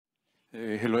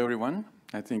Hello, everyone.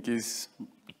 I think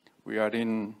we are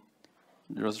in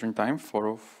rostering time,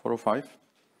 4:05.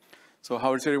 So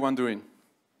how is everyone doing?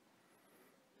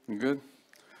 Good?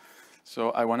 So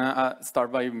I want to start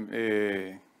by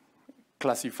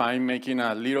classifying, making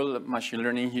a little machine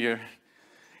learning here.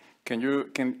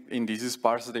 In this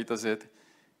sparse data set,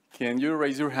 can you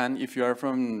raise your hand if you are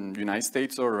from United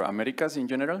States or Americas in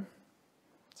general?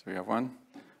 So we have one.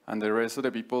 And the rest of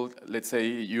the people, let's say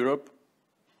Europe.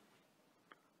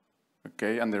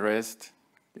 Okay, and the rest,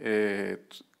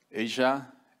 Asia.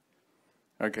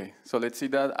 Okay, so let's see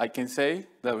that I can say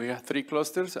that we have 3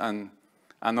 clusters and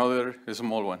another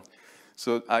small one.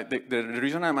 So the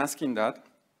reason I'm asking that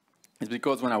is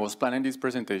because when I was planning this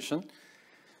presentation,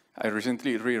 I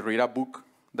recently read a book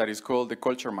that is called The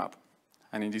Culture Map.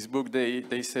 And in this book,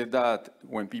 they said that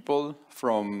when people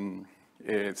from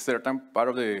a certain part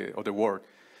of the world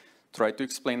try to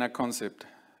explain a concept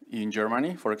in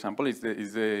Germany, for example, is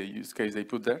the use case they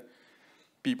put there,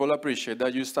 people appreciate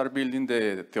that you start building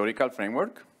the theoretical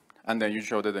framework and then you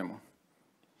show the demo.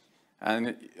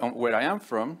 And where I am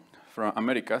from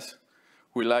Americas,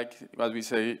 we like, as we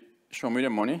say, show me the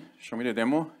money, show me the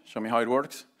demo, show me how it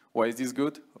works, why is this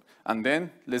good, and then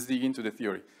let's dig into the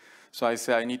theory. So I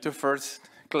say I need to first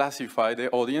classify the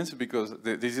audience because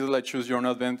this is like choose your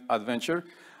own adventure.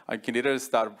 I can either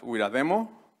start with a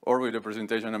demo or with the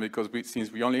presentation, and because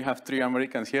since we only have 3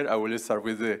 Americans here, I will start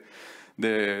with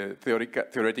the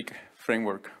theoretic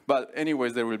framework. But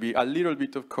anyways, there will be a little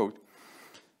bit of code.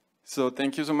 So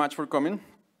thank you so much for coming.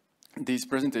 This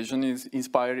presentation is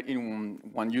inspired in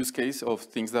one use case of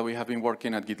things that we have been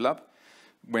working at GitLab,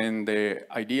 when the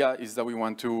idea is that we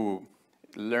want to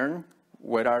learn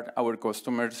what are our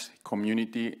customers,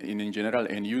 community, in general,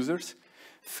 end users,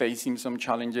 facing some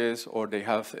challenges, or they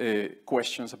have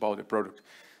questions about the product.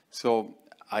 So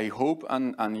I hope,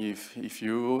 and if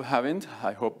you haven't,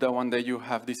 I hope that one day you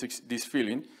have this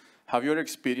feeling. Have you ever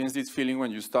experienced this feeling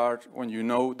when you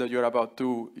know that you're about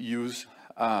to use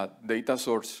a data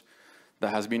source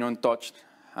that has been untouched,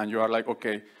 and you are like,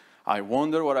 okay, I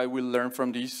wonder what I will learn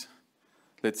from this.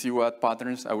 Let's see what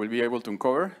patterns I will be able to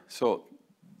uncover. So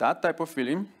that type of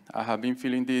feeling, I have been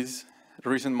feeling these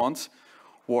recent months,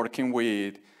 working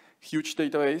with huge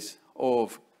database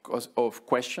of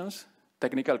questions,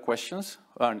 technical questions,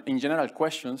 and in general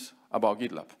questions about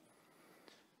GitLab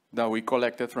that we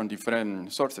collected from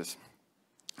different sources.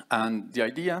 And the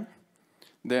idea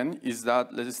then is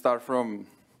that let's start from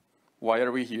why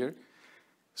are we here?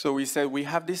 So we said we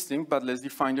have this thing, but let's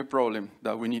define the problem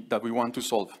that we want to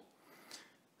solve.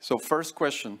 So first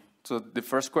question. So the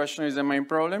first question is the main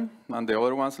problem, and the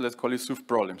other ones, let's call it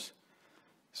sub-problems.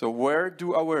 So where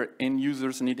do our end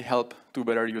users need help to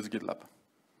better use GitLab?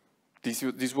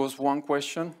 This was one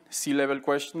question, C-level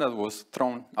question that was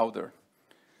thrown out there.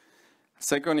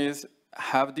 Second is,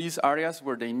 have these areas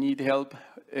where they need help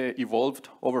evolved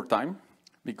over time?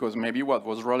 Because maybe what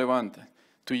was relevant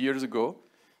 2 years ago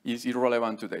is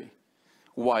irrelevant today,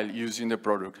 while using the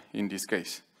product in this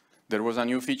case. There was a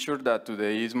new feature that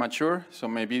today is mature, so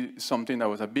maybe something that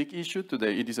was a big issue,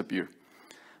 today it disappeared.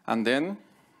 And then,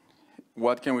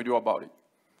 what can we do about it?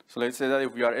 So let's say that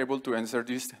if we are able to answer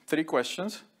these 3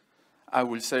 questions, I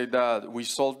will say that we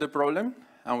solved the problem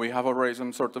and we have already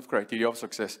some sort of criteria of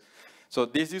success. So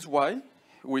this is why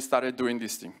we started doing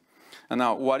this thing. And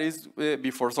now,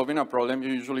 before solving a problem,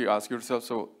 you usually ask yourself,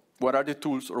 so what are the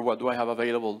tools or what do I have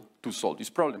available to solve this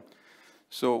problem?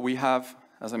 So we have,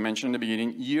 as I mentioned in the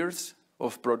beginning, years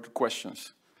of product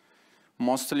questions,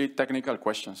 mostly technical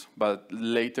questions, but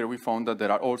later we found that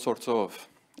there are all sorts of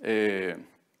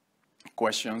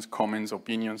questions, comments,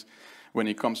 opinions when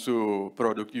it comes to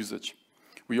product usage.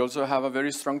 We also have a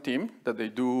very strong team that they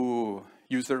do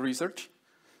user research.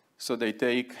 So they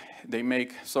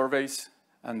make surveys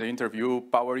and they interview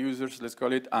power users, let's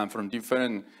call it, and from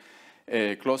different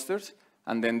clusters,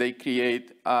 and then they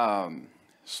create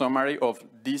summary of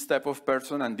this type of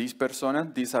person and this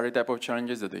persona. These are the type of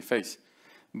challenges that they face.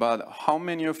 But how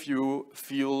many of you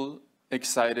feel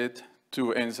excited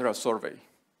to answer a survey?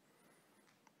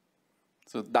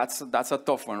 So that's a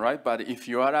tough one, right? But if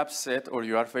you are upset or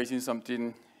you are facing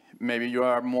something, maybe you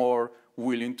are more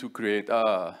willing to create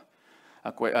to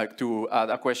add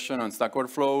a question on Stack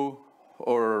Overflow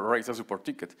or raise a support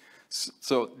ticket.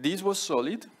 So this was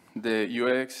solid, the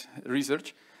UX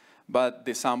research, but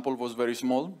the sample was very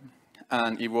small,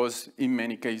 and it was, in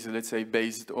many cases, let's say,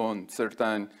 based on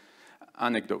certain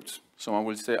anecdotes. Someone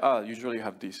will say, usually you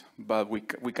have this, but we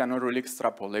cannot really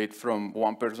extrapolate from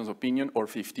one person's opinion or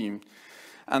 15.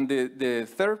 And the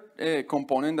third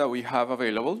component that we have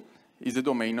available is the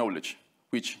domain knowledge,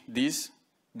 which this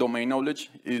domain knowledge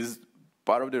is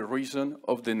part of the reason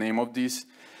of the name of this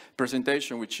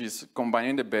presentation, which is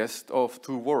combining the best of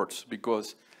two worlds.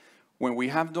 Because when we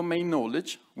have domain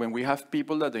knowledge, when we have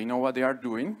people that they know what they are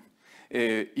doing,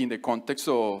 in the context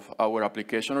of our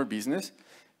application or business,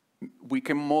 we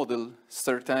can model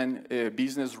certain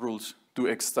business rules to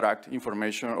extract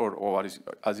information, or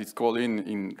as it's called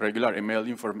in regular ML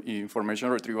information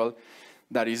retrieval,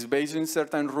 that is based on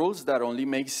certain rules that only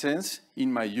make sense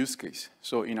in my use case.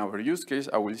 So in our use case,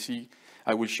 I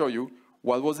will show you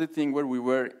what was the thing where we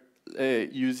were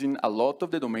using a lot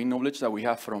of the domain knowledge that we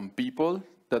have from people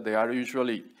that they are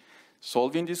usually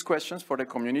solving these questions for the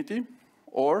community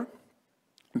or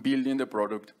building the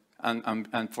product.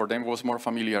 And for them was more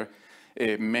familiar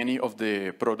many of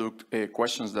the product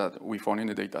questions that we found in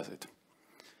the dataset.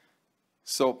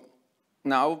 So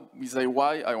now we say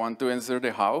why, I want to answer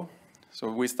the how.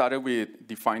 So we started with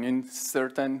defining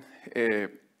certain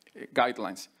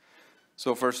guidelines.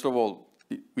 So first of all,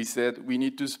 we said we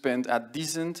need to spend a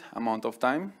decent amount of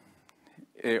time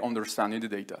understanding the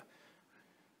data.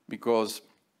 Because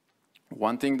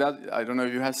one thing that I don't know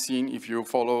if you have seen, if you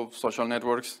follow social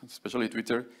networks, especially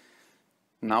Twitter,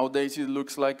 nowadays it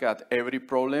looks like at every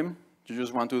problem, you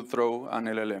just want to throw an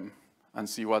LLM and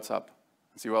see what's up,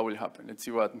 see what will happen, let's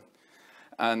see what.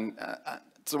 And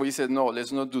so we said, no,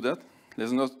 let's not do that.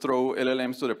 Let's not throw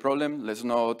LLMs to the problem. Let's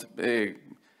not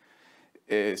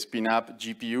spin up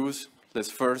GPUs. Let's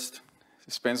first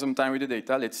spend some time with the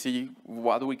data. Let's see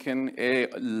what we can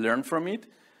learn from it.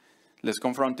 Let's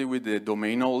confront it with the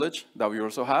domain knowledge that we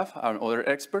also have, and other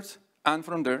experts. And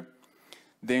from there,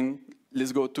 then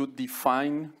let's go to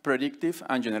define predictive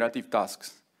and generative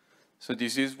tasks. So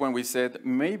this is when we said,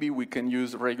 maybe we can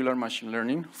use regular machine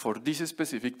learning for this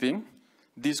specific thing.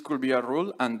 This could be a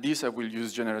rule, and this I will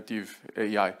use generative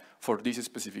AI for this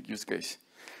specific use case.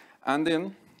 And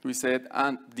then we said,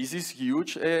 and this is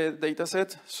huge data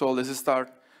set, so let's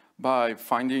start by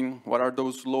finding what are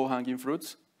those low-hanging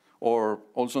fruits, or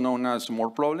also known as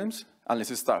small problems, and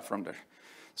let's start from there.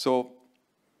 So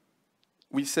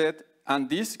we said, and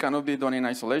this cannot be done in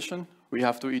isolation. We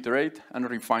have to iterate and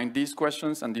refine these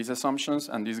questions and these assumptions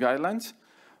and these guidelines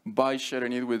by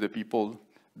sharing it with the people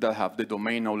that have the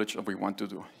domain knowledge that we want to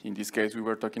do. In this case, we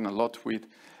were talking a lot with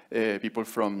people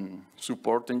from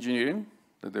support engineering,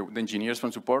 the engineers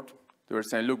from support. They were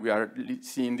saying, look, we are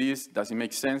seeing this, does it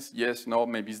make sense? Yes, no,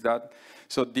 maybe it's that.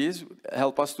 So this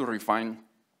helped us to refine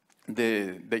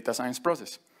the data science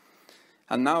process.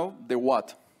 And now, the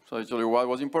what. So actually what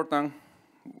was important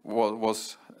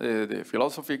was the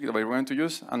philosophy that we were going to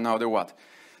use, and now the what.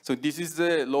 So this is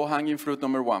the low-hanging fruit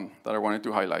number one that I wanted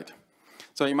to highlight.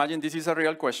 So imagine this is a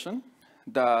real question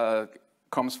that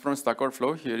comes from Stack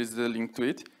Overflow. Here is the link to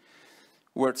it,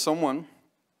 where someone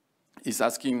is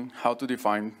asking how to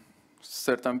define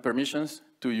certain permissions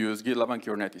to use GitLab and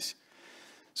Kubernetes.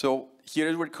 So here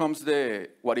is where comes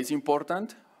what is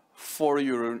important for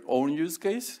your own use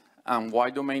case and why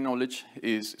domain knowledge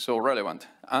is so relevant,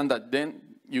 and that then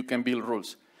you can build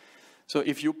rules. So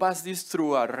if you pass this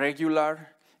through a regular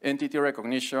entity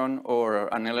recognition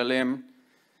or an LLM,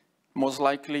 most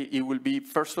likely it will be,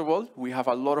 first of all, we have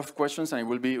a lot of questions, and it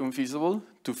will be unfeasible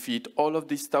to fit all of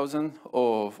these thousands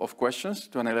of questions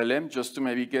to an LLM just to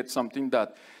maybe get something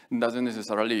that doesn't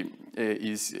necessarily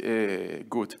is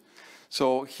good.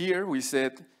 So here we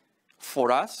said,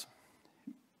 for us,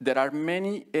 there are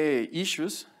many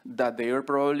issues that they are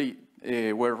probably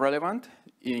were relevant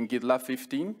in GitLab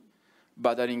 15,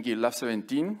 but that in GitLab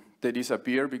 17, they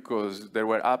disappear because there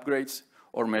were upgrades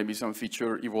or maybe some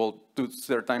feature evolved to a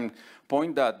certain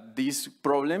point that this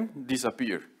problem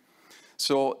disappeared.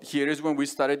 So here is when we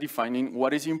started defining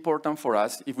what is important for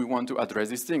us if we want to address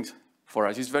these things. For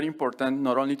us, it's very important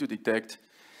not only to detect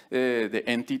the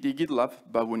entity GitLab,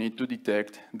 but we need to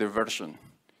detect the version.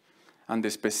 And the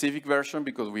specific version,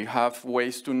 because we have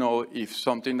ways to know if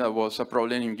something that was a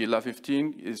problem in GitLab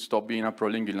 15 is stopped being a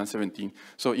problem in GitLab 17.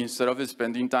 So instead of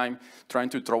spending time trying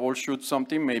to troubleshoot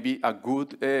something, maybe a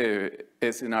good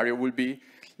scenario will be,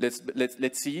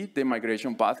 let's see the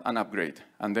migration path and upgrade,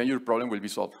 and then your problem will be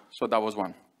solved. So that was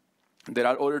one. There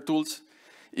are other tools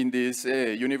in this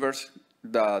universe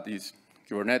that is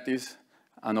Kubernetes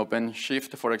and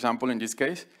OpenShift, for example, in this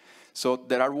case. So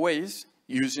there are ways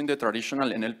using the traditional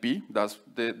NLP, that's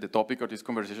the topic of this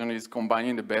conversation, is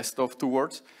combining the best of two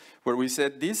worlds, where we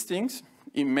said these things,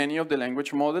 in many of the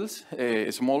language models,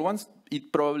 small ones,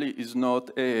 it probably is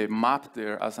not mapped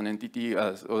there as an entity,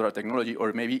 as other technology,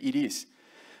 or maybe it is.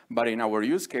 But in our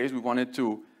use case, we wanted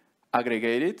to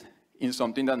aggregate it in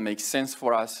something that makes sense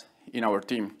for us in our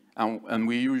team. And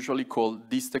we usually call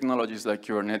these technologies like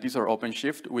Kubernetes or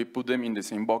OpenShift, we put them in the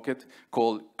same bucket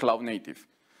called cloud native.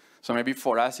 So maybe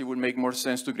for us, it would make more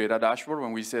sense to create a dashboard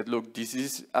when we said, look, this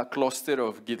is a cluster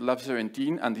of GitLab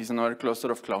 17, and this is another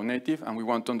cluster of Cloud Native, and we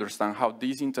want to understand how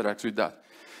this interacts with that.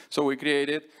 So we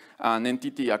created an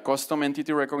entity, a custom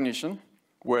entity recognition,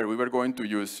 where we were going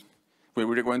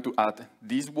to add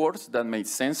these words that made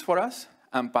sense for us,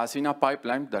 and pass in a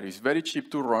pipeline that is very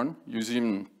cheap to run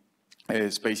using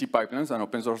Spacey pipelines, an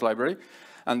open source library,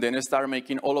 and then start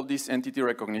making all of this entity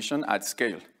recognition at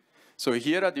scale. So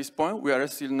here at this point, we are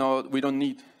still not, we don't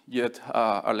need yet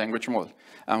a language model.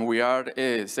 And we are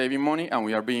saving money, and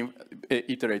we are being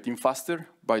iterating faster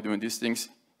by doing these things,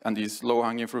 and this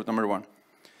low-hanging fruit number one.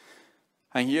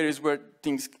 And here is where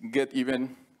things get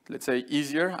even, let's say,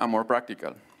 easier and more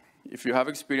practical. If you have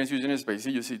experience using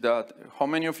Spacey, you see that how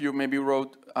many of you maybe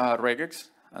wrote regex,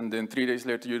 and then 3 days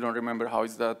later you don't remember why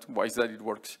is that it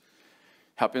works.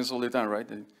 Happens all the time, right?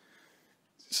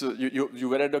 So you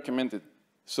better document it.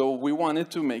 So we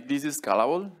wanted to make this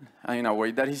scalable and in a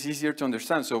way that is easier to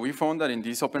understand. So we found that in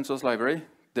this open source library,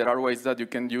 there are ways that you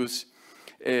can use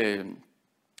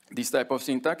this type of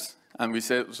syntax. And we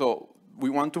said, so we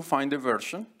want to find the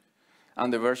version,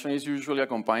 and the version is usually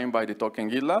accompanied by the token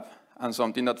GitLab and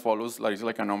something that follows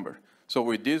like a number. So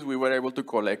with this, we were able to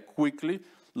collect quickly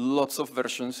lots of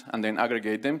versions and then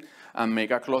aggregate them and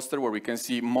make a cluster where we can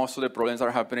see most of the problems that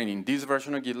are happening in this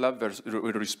version of GitLab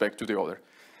with respect to the other.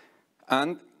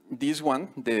 And this one,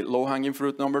 the low-hanging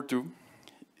fruit number 2,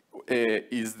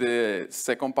 is the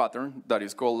second pattern that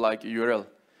is called like URL.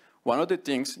 One of the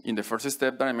things in the first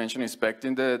step that I mentioned,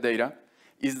 inspecting the data,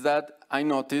 is that I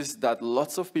noticed that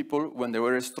lots of people, when they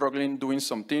were struggling doing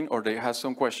something or they had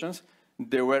some questions,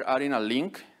 they were adding a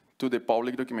link to the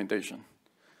public documentation.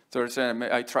 So they're saying,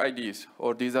 I tried this,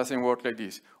 or this doesn't work like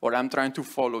this, or I'm trying to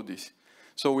follow this.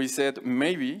 So we said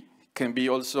maybe can be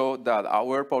also that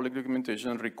our public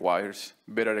documentation requires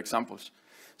better examples.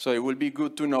 So it will be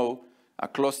good to know a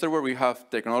cluster where we have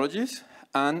technologies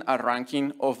and a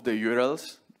ranking of the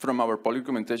URLs from our public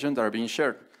documentation that are being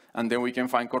shared. And then we can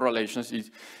find correlations.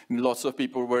 Lots of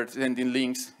people were sending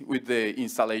links with the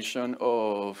installation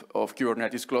of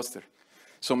Kubernetes cluster.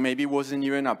 So maybe it wasn't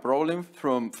even a problem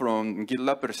from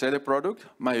GitLab per se, the product,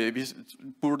 maybe it's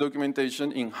poor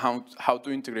documentation in how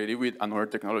to integrate it with another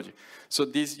technology. So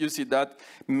this, you see, that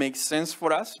makes sense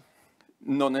for us,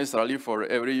 not necessarily for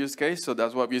every use case. So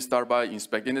that's why we start by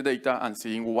inspecting the data and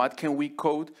seeing what can we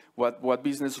code, what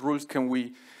business rules can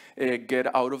we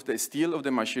get out of the steal of the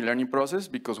machine learning process,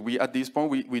 because at this point,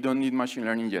 we don't need machine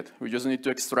learning yet. We just need to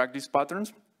extract these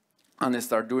patterns and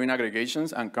start doing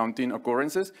aggregations and counting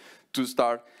occurrences to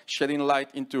start shedding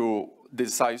light into the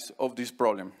size of this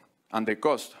problem and the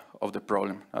cost of the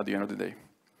problem at the end of the day.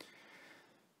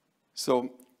 So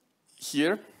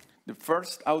here, the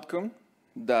first outcome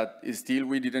that still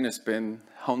we didn't spend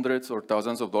hundreds or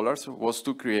thousands of dollars was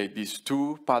to create these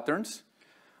 2 patterns,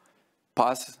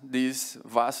 pass this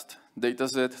vast data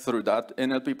set through that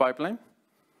NLP pipeline,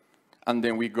 and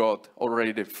then we got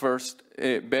already the first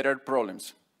better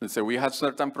problems. Let's say we had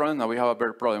certain problems, now we have a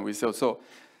better problem. We say, so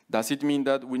does it mean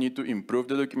that we need to improve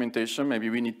the documentation? Maybe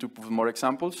we need to put more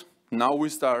examples. Now we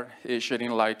start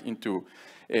shedding light into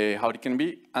how it can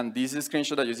be. And this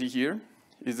screenshot that you see here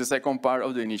is the second part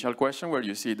of the initial question, where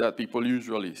you see that people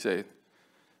usually say,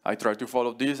 I try to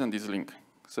follow this and this link.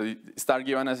 So it start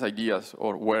giving us ideas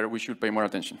or where we should pay more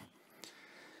attention.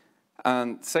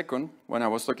 And second, when I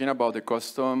was talking about the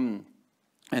custom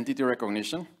entity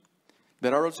recognition,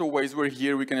 there are also ways where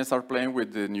here we can start playing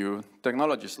with the new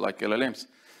technologies like LLMs.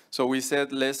 So we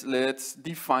said, let's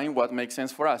define what makes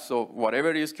sense for us. So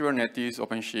whatever is Kubernetes,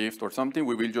 OpenShift, or something,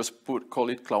 we will just call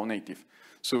it Cloud Native.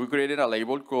 So we created a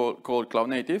label called Cloud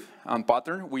Native, and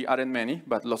pattern, we added many,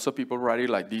 but lots of people write it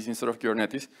like this instead of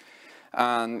Kubernetes.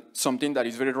 And something that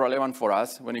is very relevant for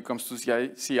us when it comes to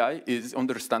CI is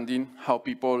understanding how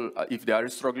people, if they are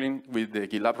struggling with the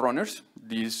GitLab runners,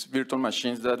 these virtual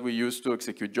machines that we use to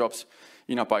execute jobs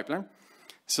in a pipeline.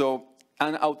 So,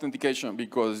 and authentication,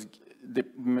 because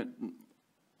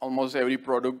almost every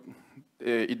product,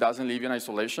 it doesn't live in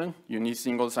isolation. You need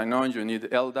single sign-on, you need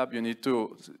LDAP, you need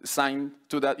to sign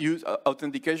to that, use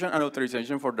authentication and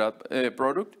authorization for that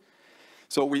product.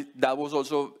 So that was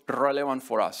also relevant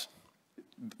for us,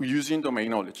 using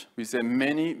domain knowledge. We said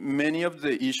many of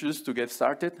the issues to get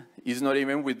started is not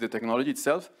even with the technology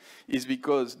itself, it's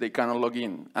because they cannot log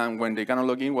in. And when they cannot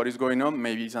log in, what is going on?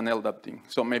 Maybe it's an LDAP thing.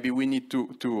 So maybe we need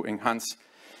to enhance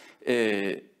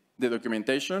the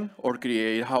documentation or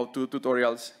create how-to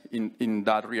tutorials in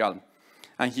that realm.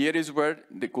 And here is where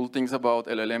the cool things about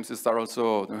LLMs start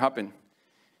also to happen.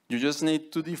 You just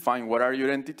need to define what are your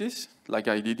entities, like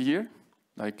I did here,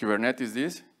 like Kubernetes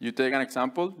this. You take an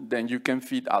example, then you can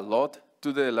feed a lot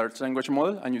to the large language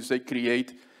model, and you say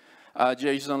create a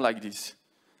JSON like this,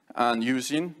 and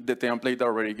using the template that I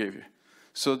already gave you.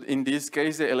 So in this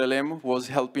case, the LLM was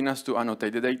helping us to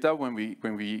annotate the data when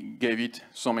we gave it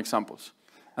some examples.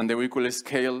 And then we could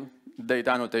scale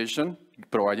data annotation,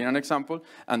 providing an example,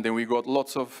 and then we got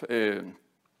lots of,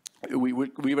 we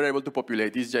were able to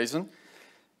populate this JSON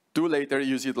to later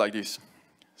use it like this.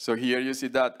 So here you see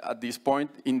that at this point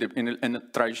in the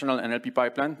traditional NLP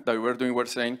pipeline that we were doing, we're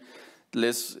saying,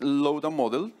 let's load a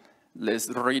model, let's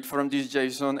read from this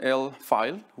JSON-L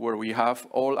file where we have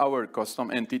all our custom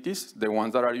entities, the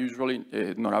ones that are usually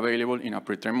not available in a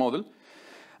pre-trained model,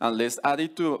 and let's add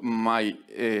it to my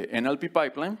NLP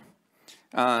pipeline,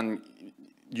 and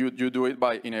you do it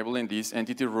by enabling this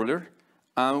entity ruler,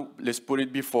 and let's put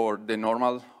it before the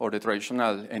normal or the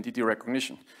traditional entity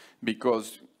recognition,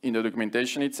 because in the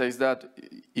documentation, it says that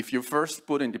if you first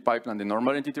put in the pipeline the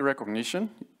normal entity recognition,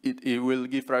 it will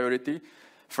give priority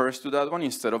first to that one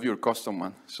instead of your custom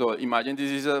one. So imagine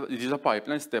this is a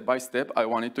pipeline, step by step. I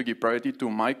want it to give priority to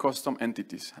my custom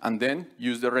entities, and then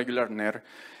use the regular NER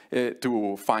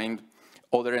to find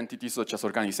other entities such as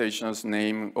organizations,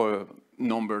 name, or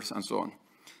numbers, and so on.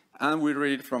 And we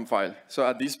read it from file. So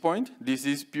at this point, this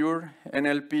is pure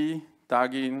NLP,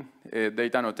 tagging,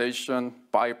 data annotation,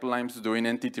 pipelines, doing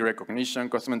entity recognition,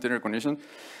 custom entity recognition.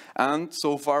 And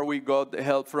so far, we got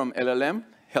help from LLM,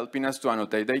 helping us to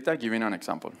annotate data, giving an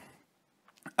example.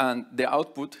 And the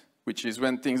output, which is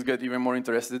when things get even more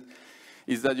interested,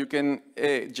 is that you can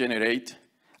generate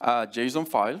a JSON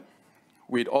file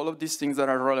with all of these things that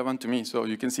are relevant to me. So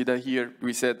you can see that here,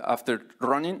 we said after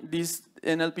running this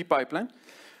NLP pipeline,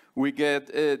 we get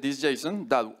this JSON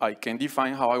that I can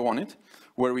define how I want it,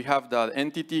 where we have that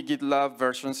entity GitLab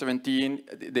version 17.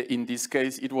 In this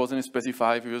case, it wasn't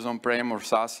specified if it was on-prem or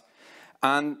SaaS.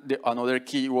 And another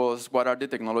key was what are the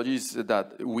technologies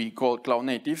that we call cloud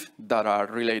native that are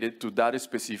related to that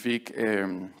specific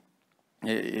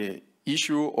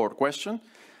issue or question,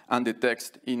 and the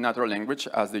text in natural language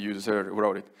as the user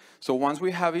wrote it. So once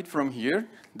we have it from here,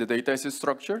 the data is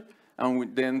structured,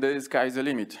 and then the sky's the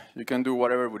limit. You can do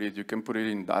whatever with it. You can put it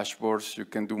in dashboards. You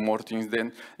can do more things.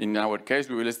 Then, in our case,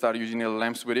 we will start using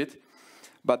LLMs with it.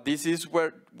 But this is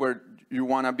where you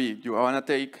want to be. You want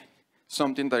to take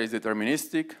something that is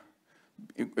deterministic,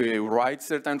 write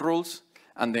certain rules,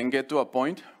 and then get to a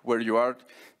point where you are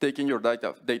taking your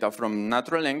data from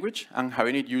natural language and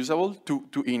having it usable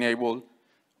to enable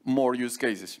more use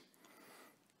cases.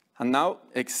 And now,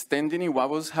 extending what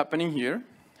was happening here,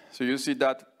 so you see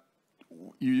that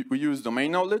we use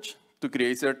domain knowledge to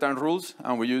create certain rules,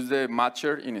 and we use the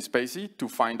matcher in Spacey to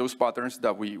find those patterns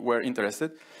that we were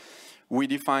interested. We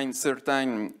define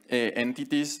certain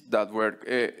entities that were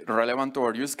relevant to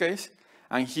our use case,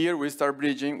 and here we start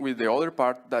bridging with the other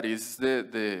part that is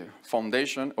the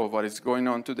foundation of what is going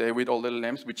on today with all the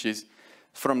LLMs, which is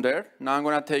from there. Now I'm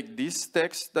going to take this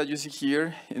text that you see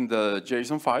here in the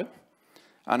JSON file,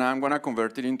 and I'm going to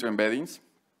convert it into embeddings.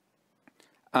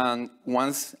 And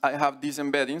once I have these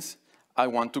embeddings, I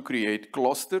want to create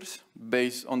clusters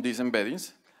based on these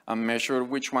embeddings and measure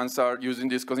which ones are using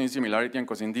this causing similarity and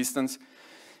causing distance.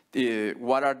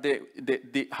 What are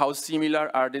how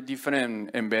similar are the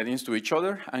different embeddings to each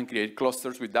other, and create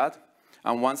clusters with that.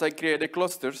 And once I create the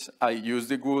clusters, I use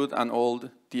the good and old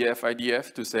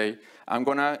TF-IDF to say, I'm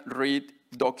going to read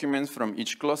documents from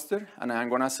each cluster, and I'm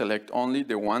going to select only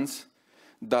the ones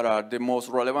that are the most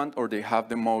relevant or they have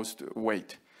the most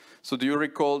weight. So do you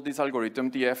recall this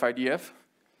algorithm TF-IDF?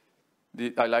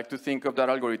 I like to think of that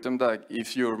algorithm that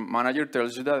if your manager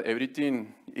tells you that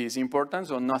everything is important,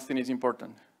 so nothing is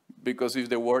important. Because if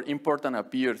the word important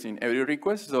appears in every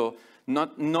request, so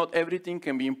not everything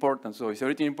can be important. So if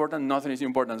everything is important, nothing is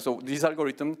important. So this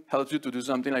algorithm helps you to do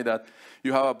something like that.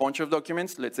 You have a bunch of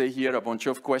documents, let's say here a bunch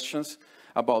of questions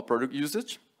about product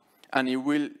usage, and it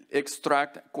will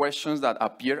extract questions that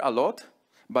appear a lot,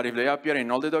 but if they appear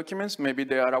in all the documents, maybe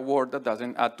they are a word that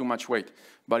doesn't add too much weight.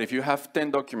 But if you have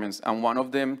 10 documents and one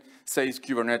of them says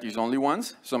Kubernetes only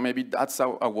once, so maybe that's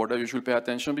a word that you should pay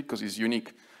attention because it's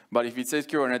unique. But if it says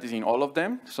Kubernetes in all of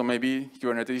them, so maybe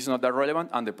Kubernetes is not that relevant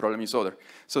and the problem is other.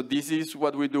 So this is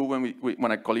what we do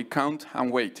when I call it count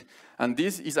and weight. And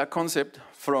this is a concept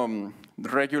from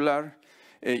regular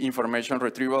information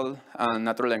retrieval and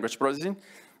natural language processing.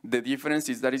 The difference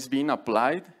is that it's being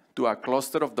applied to a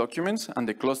cluster of documents, and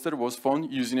the cluster was found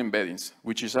using embeddings,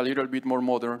 which is a little bit more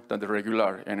modern than the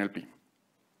regular NLP.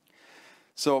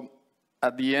 So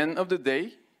at the end of the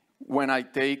day, when I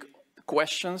take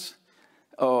questions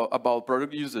about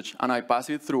product usage and I pass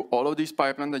it through all of these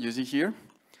pipelines that you see here,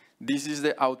 this is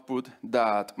the output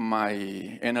that my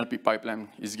NLP pipeline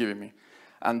is giving me.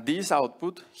 And this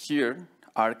output here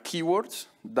are keywords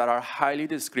that are highly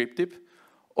descriptive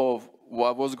of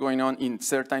what was going on in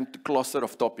certain cluster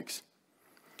of topics.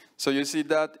 So you see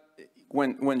that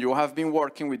when you have been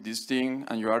working with this thing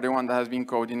and you are the one that has been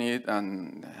coding it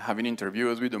and having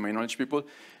interviews with domain knowledge people,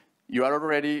 you are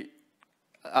already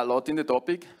a lot in the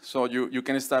topic, so you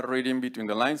can start reading between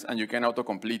the lines and you can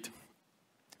autocomplete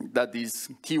that these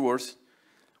keywords,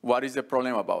 what is the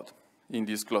problem about in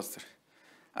this cluster.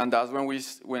 And that's when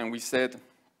we said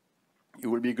it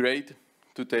would be great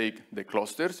to take the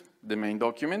clusters, the main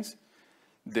documents,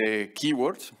 the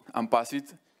keywords, and pass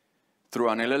it through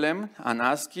an LLM and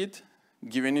ask it,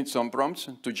 giving it some prompts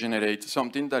to generate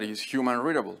something that is human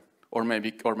readable, or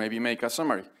maybe make a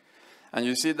summary. And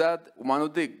you see that one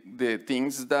of the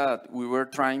things that we were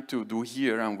trying to do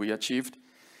here and we achieved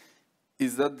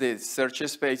is that the search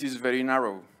space is very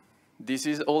narrow. This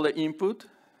is all the input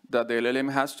that the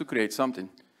LLM has to create something.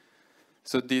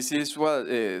 So this is what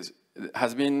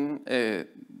has been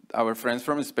our friends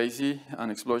from Spacey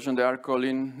and Explosion, they are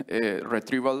calling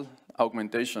retrieval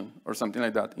augmentation or something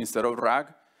like that. Instead of RAG,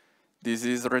 this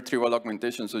is retrieval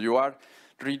augmentation. So you are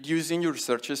reducing your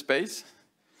search space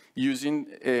using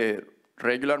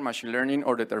regular machine learning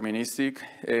or deterministic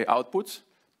outputs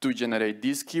to generate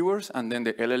these keywords, and then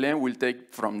the LLM will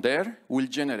take from there, will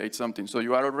generate something. So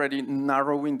you are already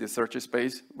narrowing the search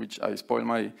space, which I spoiled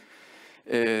my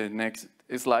next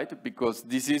slide, because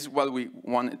this is what we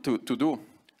wanted to do.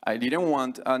 I didn't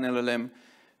want an LLM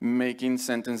making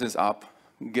sentences up,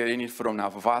 getting it from a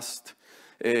vast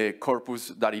corpus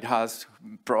that it has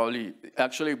probably.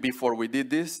 Actually, before we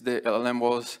did this, the LLM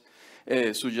was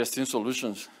suggesting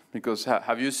solutions, because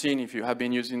have you seen, if you have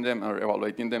been using them or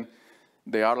evaluating them,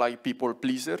 they are like people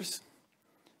pleasers.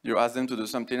 You ask them to do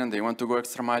something and they want to go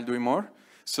extra mile doing more.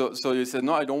 So you said,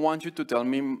 no, I don't want you to tell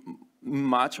me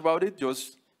much about it,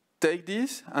 just take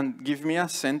this and give me a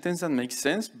sentence that makes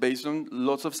sense based on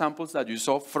lots of samples that you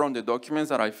saw from the documents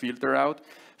that I filter out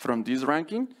from this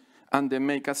ranking, and then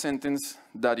make a sentence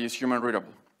that is human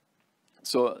readable.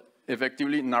 So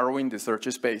effectively narrowing the search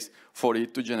space for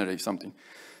it to generate something.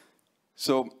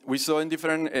 So we saw in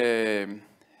different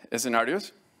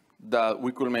scenarios that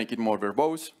we could make it more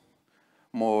verbose,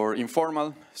 more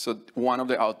informal. So one of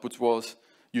the outputs was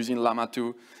using Llama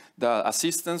 2, the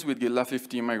assistance with GitLab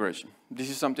 15 migration.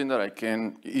 This is something that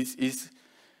is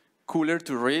cooler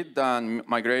to read than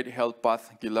migrate health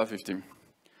path GitLab 15.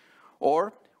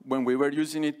 Or when we were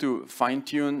using it to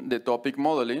fine-tune the topic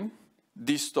modeling,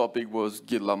 this topic was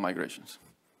GitLab migrations.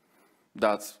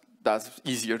 That's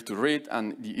easier to read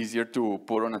and easier to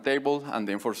put on a table and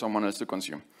then for someone else to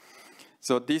consume.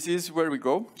 So this is where we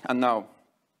go. And now,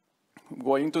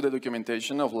 going to the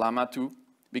documentation of Llama 2,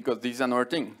 because this is another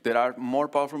thing. There are more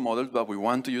powerful models, but we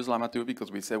want to use Llama 2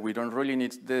 because we said we don't really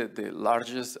need the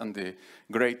largest and the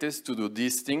greatest to do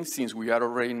these things, since we are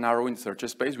already narrow in search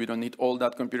space. We don't need all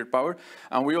that computer power.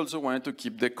 And we also wanted to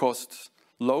keep the costs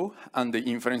low and the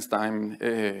inference time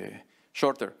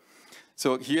shorter.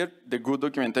 So here, the good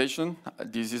documentation,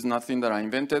 this is nothing that I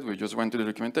invented. We just went to the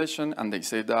documentation, and they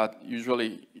say that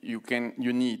usually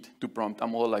you need to prompt a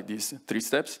model like this, 3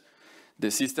 steps. The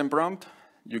system prompt,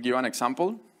 you give an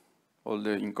example, or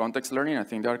the in-context learning, I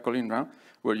think they are calling now,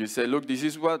 where you say, look, this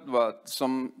is what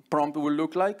some prompt will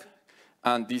look like,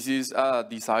 and this is a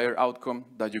desired outcome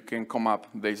that you can come up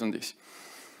based on this.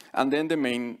 And then the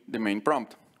main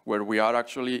prompt, where we are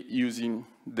actually using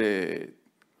the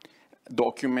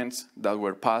documents that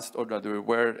were passed or that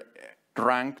were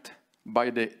ranked by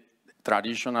the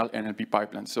traditional NLP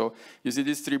pipeline. So you see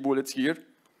these 3 bullets here.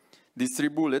 These 3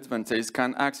 bullets, when it says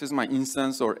can access my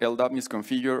instance or LDAP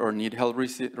misconfigured or need help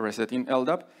resetting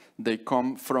LDAP, they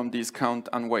come from this count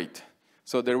and weight.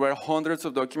 So there were hundreds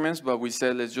of documents, but we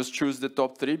said let's just choose the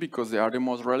top 3 because they are the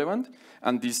most relevant.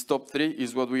 And these top 3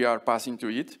 is what we are passing to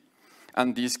it.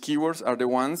 And these keywords are the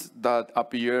ones that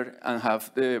appear and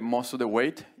have most of the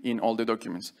weight in all the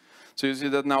documents. So you see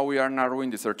that now we are narrowing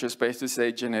the search space to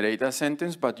say generate a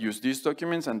sentence, but use these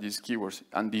documents and these keywords.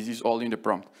 And this is all in the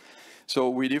prompt. So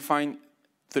we define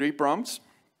 3 prompts.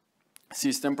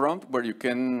 System prompt, where you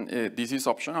can, this is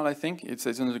optional, I think. It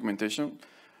says in the documentation,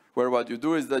 where what you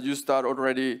do is that you start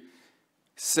already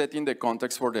setting the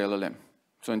context for the LLM.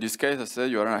 So in this case, I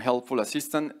said you are a helpful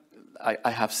assistant.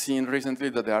 I have seen recently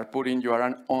that they are putting you are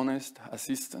an honest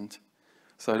assistant.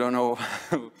 So I don't know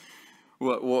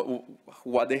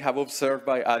what they have observed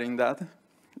by adding that.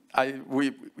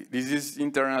 This is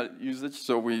internal usage,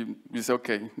 so we say,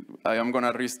 okay, I am going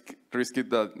to risk it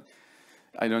that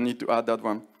I don't need to add that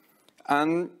one.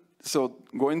 And so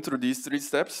going through these 3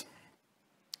 steps,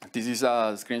 this is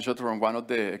a screenshot from one of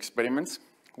the experiments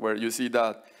where you see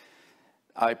that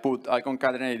I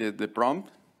concatenated the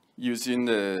prompt using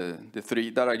the three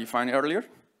that I defined earlier.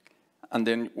 And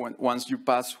then once you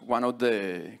pass one of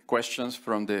the questions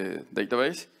from the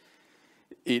database,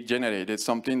 it generated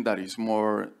something that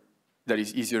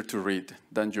is easier to read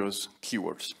than just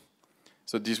keywords.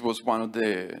 So this was one of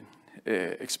the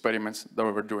experiments that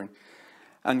we were doing.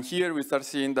 And here we start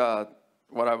seeing that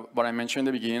what I mentioned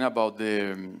in the beginning about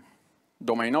the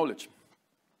domain knowledge.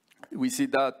 We see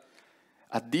that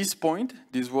at this point,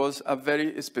 this was a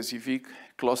very specific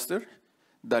cluster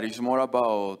that is more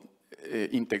about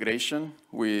integration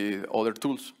with other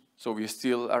tools. So we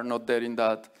still are not there in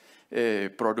that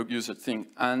product user thing.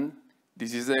 And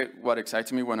this is what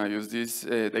excites me when I use these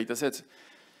data sets.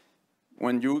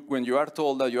 When you are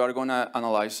told that you are going to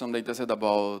analyze some data set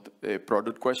about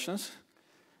product questions,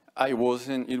 it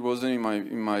wasn't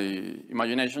in my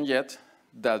imagination yet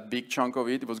that big chunk of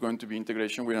it was going to be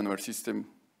integration with another system.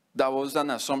 That was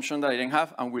an assumption that I didn't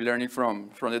have, and we learned it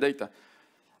from the data.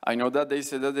 I know that they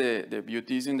said that the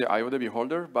beauty is in the eye of the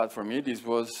beholder, but for me, this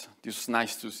was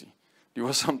nice to see. It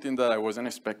was something that I wasn't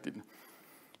expecting.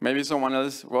 Maybe someone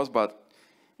else was, but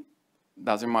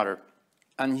doesn't matter.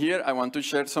 And here, I want to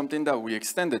share something that we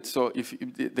extended. So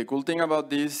the cool thing about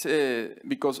this,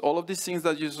 because all of these things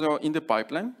that you saw in the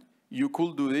pipeline, you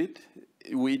could do it.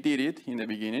 We did it in the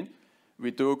beginning.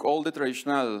 We took all the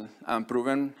traditional and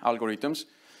proven algorithms.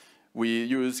 We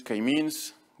use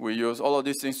k-means. We use all of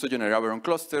these things to generate our own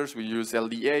clusters. We use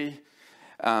LDA.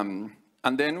 And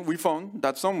then we found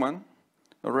that someone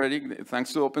already,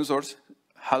 thanks to open source,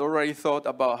 had already thought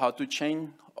about how to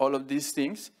chain all of these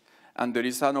things. And there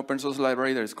is an open source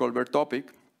library that is called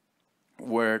Topic,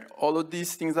 where all of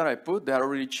these things that I put, they are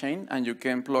already chained, and you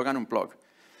can plug and unplug.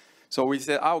 So we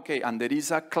said, okay, and there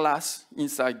is a class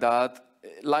inside that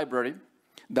library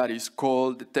that is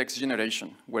called text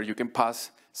generation, where you can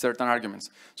pass certain arguments.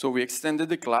 So we extended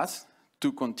the class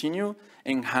to continue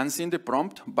enhancing the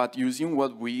prompt, but using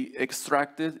what we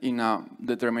extracted in a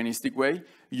deterministic way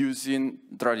using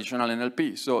traditional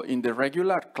NLP. So in the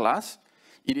regular class,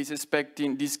 it is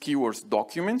expecting these keywords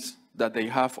documents that they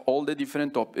have all the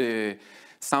different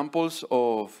samples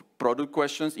of product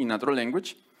questions in natural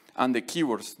language, and the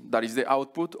keywords, that is the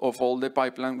output of all the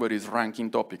pipeline where it's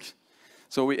ranking topics.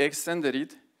 So we extended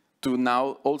it to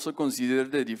now also consider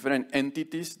the different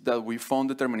entities that we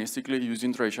found deterministically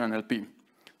using traditional NLP.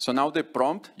 So now the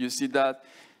prompt, you see that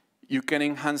you can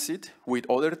enhance it with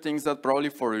other things that probably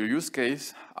for your use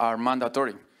case are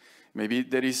mandatory. Maybe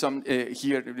there is some,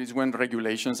 here is when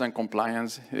regulations and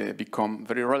compliance become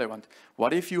very relevant.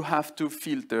 What if you have to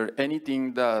filter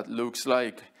anything that looks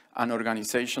like an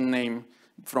organization name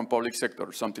from public sector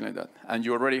or something like that? And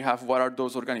you already have what are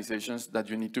those organizations that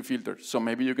you need to filter. So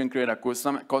maybe you can create a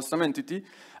custom entity,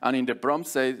 and in the prompt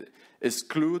say,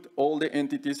 exclude all the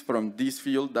entities from this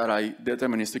field that I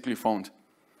deterministically found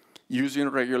using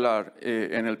regular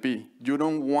NLP. You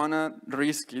don't want to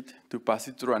risk it to pass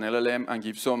it through an LLM and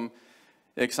give some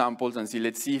examples and see,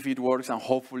 let's see if it works, and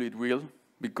hopefully it will,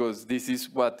 because this is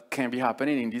what can be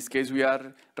happening. In this case, we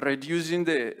are reducing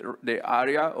the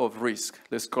area of risk,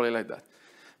 let's call it like that.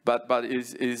 But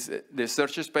the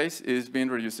search space is being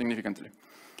reduced significantly.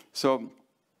 So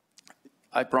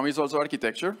I promise also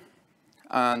architecture,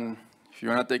 and if you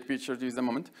want to take pictures, this is the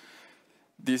moment.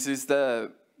 This is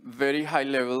the very high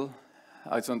level,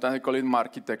 sometimes I call it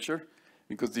architecture,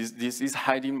 because this is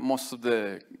hiding most of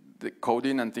the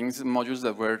coding and things, modules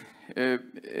that were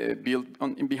built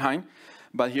behind.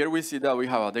 But here we see that we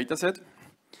have a data set.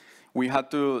 We had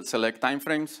to select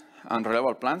timeframes and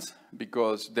reliable plans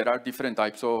because there are different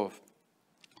types of,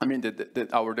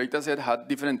 our data set had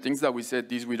different things that we said,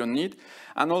 this we don't need.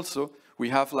 And also, we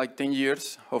have like 10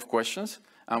 years of questions,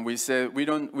 and we said we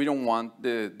don't want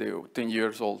the 10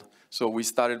 years old. So we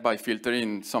started by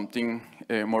filtering something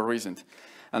more recent.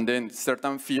 And then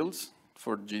certain fields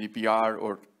for GDPR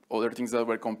or other things that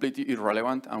were completely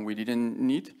irrelevant and we didn't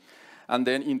need. And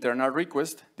then internal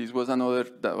request, this was another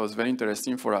that was very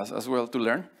interesting for us as well to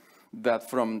learn, that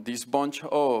from this bunch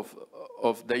of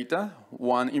data,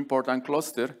 one important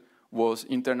cluster was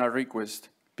internal request.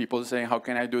 People saying, how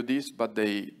can I do this? But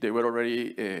they were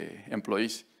already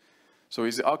employees. So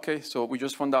we said, okay, so we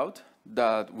just found out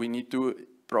that we need to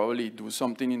probably do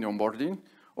something in the onboarding,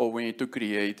 or we need to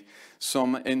create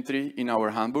some entry in our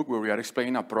handbook where we are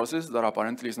explaining a process that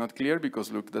apparently is not clear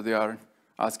because look that they are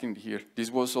asking here. This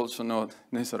was also not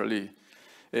necessarily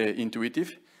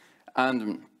intuitive.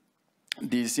 And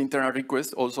this internal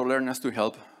request also learned us to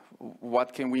help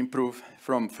what can we improve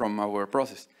from our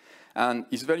process. And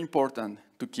it's very important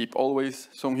to keep always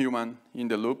some human in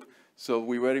the loop. So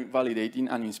we were validating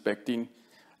and inspecting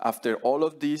after all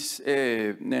of this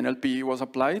NLP was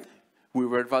applied, we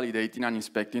were validating and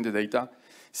inspecting the data,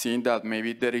 seeing that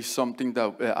maybe there is something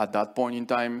that at that point in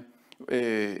time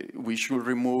we should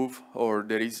remove, or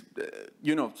there is,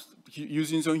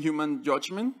 using some human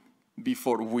judgment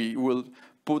before we will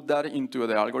put that into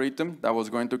the algorithm that was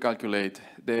going to calculate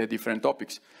the different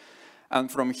topics. And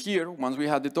from here, once we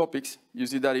had the topics, you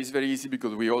see that it's very easy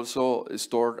because we also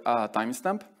stored a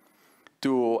timestamp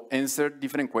to answer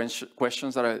different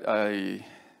questions that I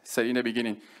said in the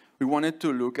beginning. We wanted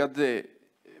to look at the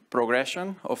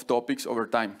progression of topics over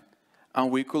time.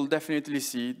 And we could definitely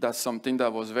see that something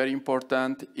that was very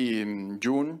important in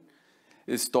June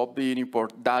stopped being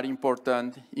that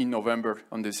important in November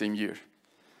on the same year.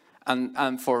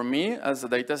 And for me, as a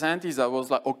data scientist, I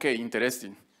was like, okay,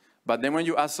 interesting. But then when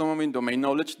you ask someone in domain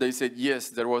knowledge, they said, yes,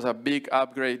 there was a big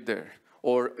upgrade there.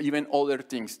 Or even other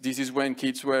things. This is when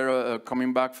kids were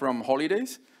coming back from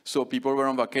holidays, so people were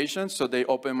on vacation, so they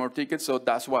opened more tickets, so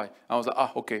that's why. I was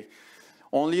like, okay.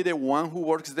 Only the one who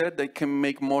works there, they can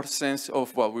make more sense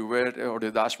of what we were, or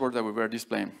the dashboard that we were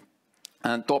displaying.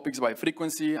 And topics by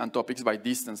frequency and topics by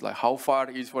distance, like how far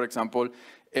is, for example,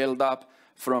 LDAP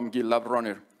from GitLab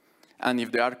Runner. And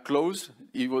if they are close,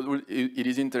 it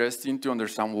is interesting to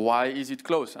understand why is it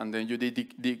close. And then you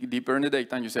dig deeper in the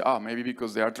data and you say, maybe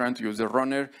because they are trying to use the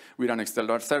runner with an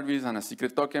external service and a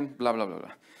secret token, blah, blah, blah,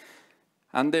 blah.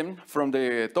 And then from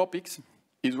the topics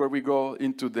is where we go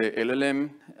into the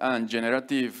LLM and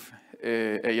generative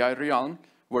AI realm,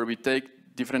 where we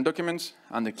take different documents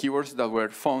and the keywords that were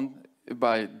found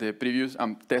by the previous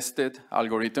and tested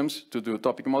algorithms to do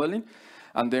topic modeling.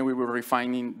 And then we were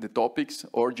refining the topics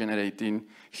or generating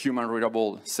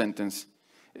human-readable sentence,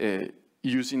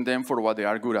 using them for what they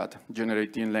are good at,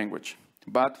 generating language,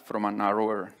 but from a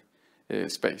narrower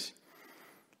space.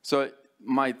 So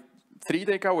my 3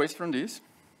 takeaways from this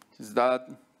is that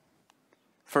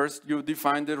first, you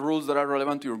define the rules that are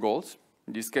relevant to your goals.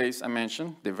 In this case, I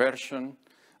mentioned the version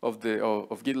of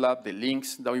GitLab, the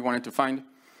links that we wanted to find.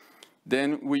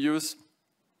 Then we use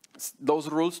those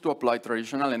rules to apply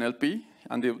traditional NLP,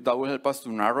 and that will help us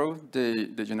to narrow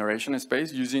the generation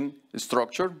space using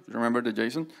structure, remember the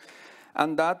JSON.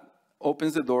 And that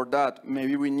opens the door that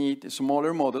maybe we need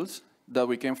smaller models that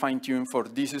we can fine-tune for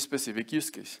this specific use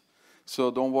case.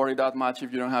 So don't worry that much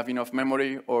if you don't have enough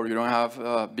memory or you don't have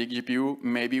a big GPU.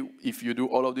 Maybe if you do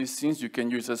all of these things, you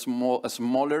can use a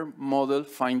smaller model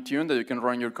fine-tuned that you can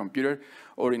run on your computer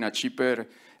or in a cheaper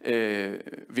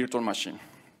virtual machine,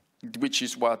 which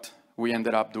is what we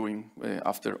ended up doing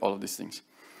after all of these things.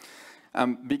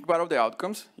 Big part of the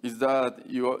outcomes is that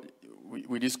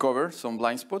we discover some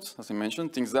blind spots, as I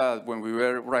mentioned, things that when we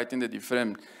were writing the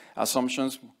different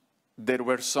assumptions, there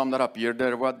were some that appeared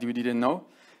there what we didn't know.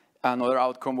 Another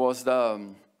outcome was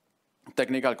the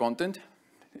technical content.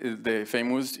 The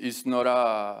famous is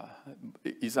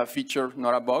a feature,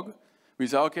 not a bug. We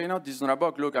say, okay, no, this is not a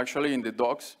bug. Look, actually in the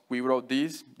docs, we wrote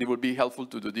this. It would be helpful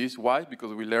to do this. Why?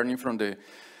 Because we're learning from the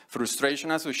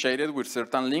frustration associated with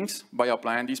certain links by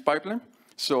applying this pipeline.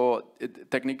 So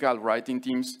technical writing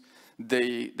teams,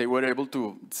 they were able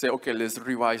to say, okay, let's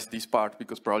revise this part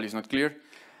because probably it's not clear.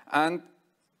 And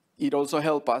it also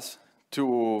helped us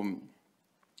to,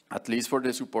 at least for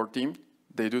the support team,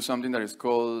 they do something that is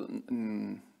called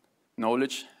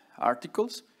knowledge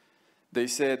articles. They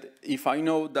said, if I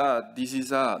know that this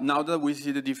is now that we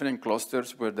see the different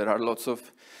clusters where there are lots of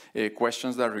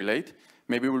questions that relate,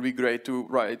 maybe it would be great to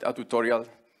write a tutorial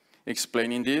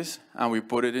explaining this, and we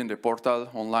put it in the portal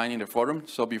online in the forum.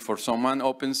 So before someone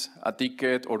opens a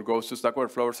ticket or goes to Stack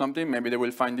Overflow or something, maybe they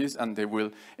will find this and they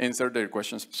will answer their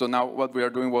questions. So now what we are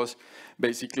doing was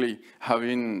basically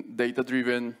having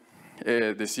data-driven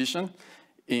decision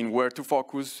in where to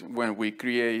focus when we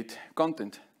create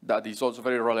content. That is also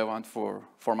very relevant for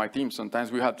my team.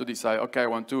 Sometimes we have to decide, okay, I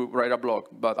want to write a blog,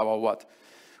 but about what?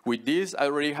 With this, I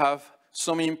already have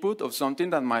some input of something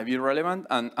that might be relevant,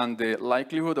 and the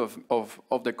likelihood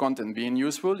of the content being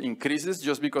useful increases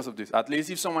just because of this. At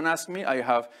least if someone asks me, I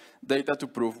have data to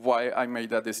prove why I made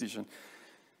that decision.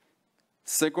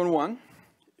 Second one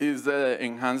is the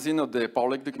enhancing of the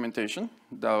public documentation,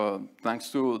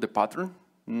 thanks to the pattern.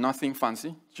 Nothing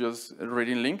fancy, just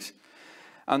reading links.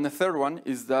 And the third one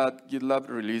is that GitLab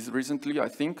released recently, I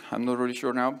think, I'm not really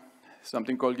sure now,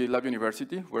 something called GitLab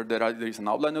University, where there is an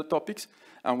outline of topics.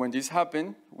 And when this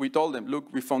happened, we told them,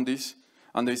 look, we found this.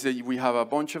 And they said, we have a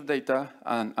bunch of data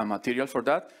and material for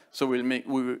that, so we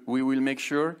will make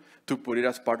sure to put it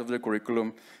as part of the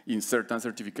curriculum in certain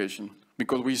certification.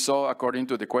 Because we saw, according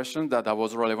to the question, that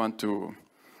was relevant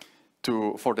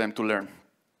for them to learn.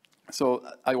 So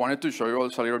I wanted to show you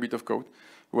also a little bit of code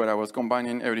where I was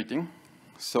combining everything.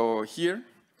 So here,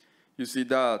 you see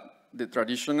that the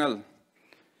traditional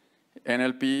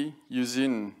NLP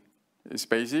using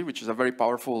Spacey, which is a very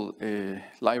powerful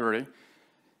library,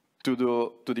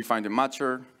 to define the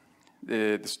matcher,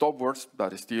 the stop words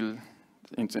that is still,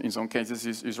 in some cases,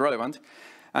 is relevant.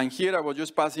 And here I was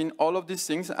just passing all of these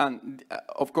things, and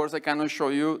of course I cannot show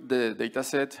you the data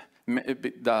set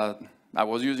that I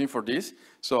was using for this.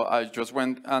 So I just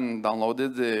went and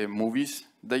downloaded the movies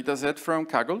data set from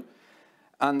Kaggle,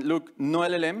 and look, no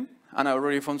LLM, and I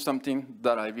already found something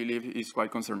that I believe is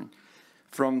quite concerning.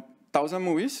 From 1,000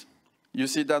 movies, you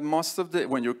see that most of the,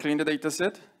 when you clean the data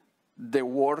set, the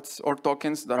words or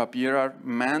tokens that appear are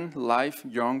man, life,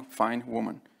 young, fine,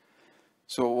 woman.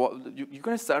 So you're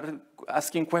going to start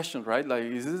asking questions, right? Like,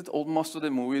 is it most of the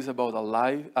movies about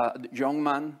a young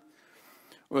man?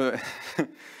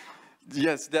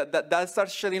 Yes, that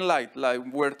starts shedding light,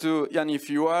 like where to, and if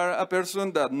you are a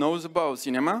person that knows about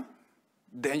cinema,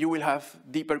 then you will have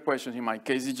deeper questions. In my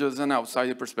case, it's just an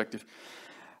outsider perspective.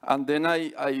 And then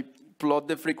I plot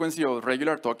the frequency of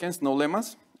regular tokens, no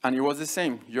lemmas, and it was the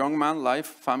same, young man, life,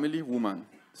 family, woman.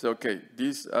 So, okay,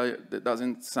 this that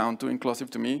doesn't sound too inclusive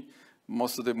to me.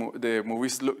 Most of the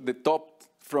movies, the top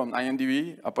from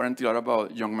IMDb apparently are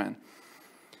about young men.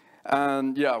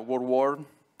 And yeah, World War,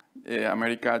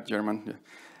 America, German. Yeah.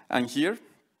 And here,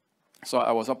 so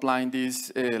I was applying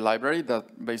this library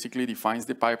that basically defines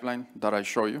the pipeline that I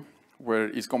show you, where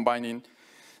it's combining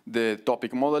the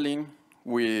topic modeling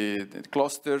with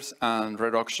clusters and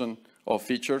reduction of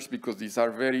features, because these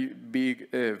are very big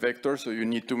vectors, so you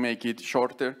need to make it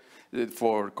shorter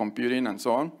for computing and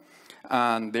so on.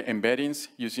 And the embeddings,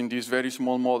 using this very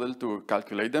small model to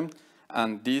calculate them.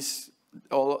 And this,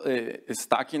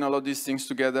 stacking all of these things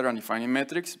together and defining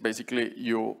metrics, basically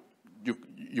you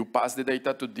pass the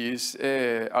data to this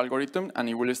algorithm, and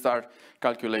it will start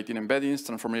calculating embeddings,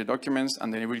 transforming documents,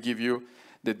 and then it will give you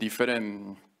the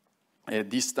different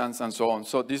distance and so on.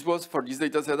 So this was, for this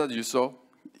data set that you saw,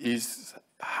 is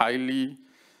highly,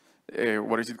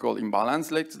 what is it called,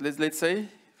 imbalanced, let's say,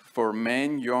 for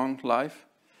men, young, life.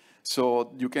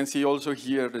 So you can see also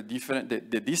here the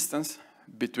distance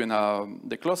between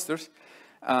the clusters,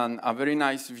 and a very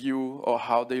nice view of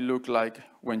how they look like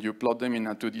when you plot them in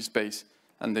a 2D space.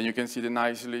 And then you can see the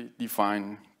nicely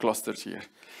defined clusters here.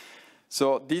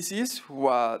 So this is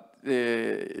what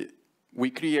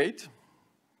we create,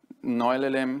 no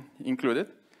LLM included,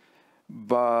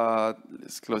 but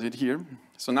let's close it here.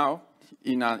 So now,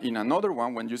 in another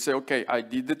one, when you say, okay, I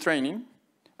did the training,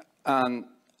 and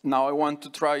now I want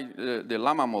to try the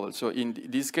Llama model. So in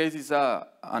this case, it's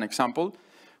an example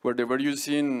where they were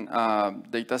using a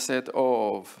data set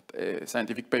of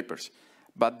scientific papers.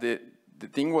 But the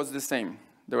thing was the same.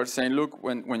 They were saying, look,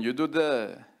 when you do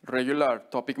the regular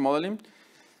topic modeling,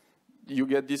 you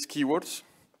get these keywords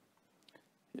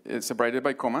separated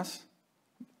by commas.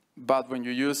 But when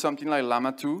you use something like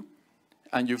Llama 2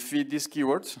 and you feed these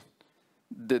keywords,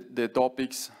 the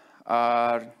topics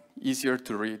are easier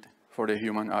to read for the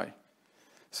human eye.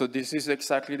 So this is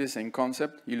exactly the same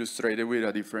concept illustrated with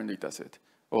a different data set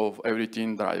of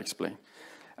everything that I explained.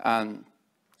 And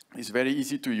it's very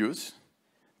easy to use.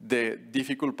 The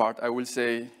difficult part, I will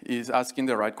say, is asking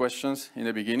the right questions in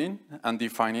the beginning and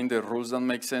defining the rules that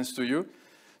make sense to you.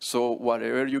 So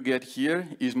whatever you get here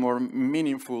is more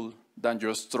meaningful than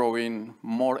just throwing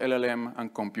more LLM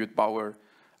and compute power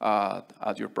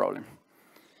at your problem.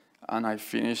 And I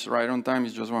finished right on time,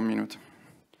 it's just 1 minute.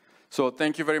 So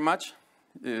thank you very much.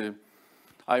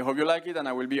 I hope you like it, and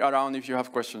I will be around if you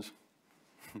have questions.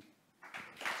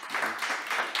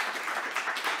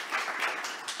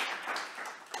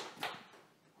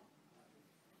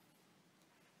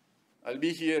 I'll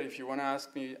be here if you want to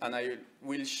ask me, and I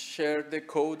will share the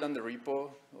code and the repo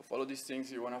of all of these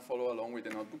things you want to follow along with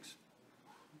the notebooks.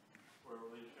 Where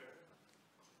will you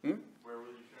share it? Where will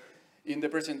you share it? In the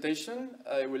presentation,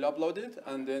 I will upload it,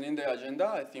 and then in the agenda,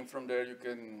 I think from there you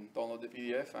can download the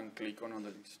PDF and click on the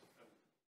links.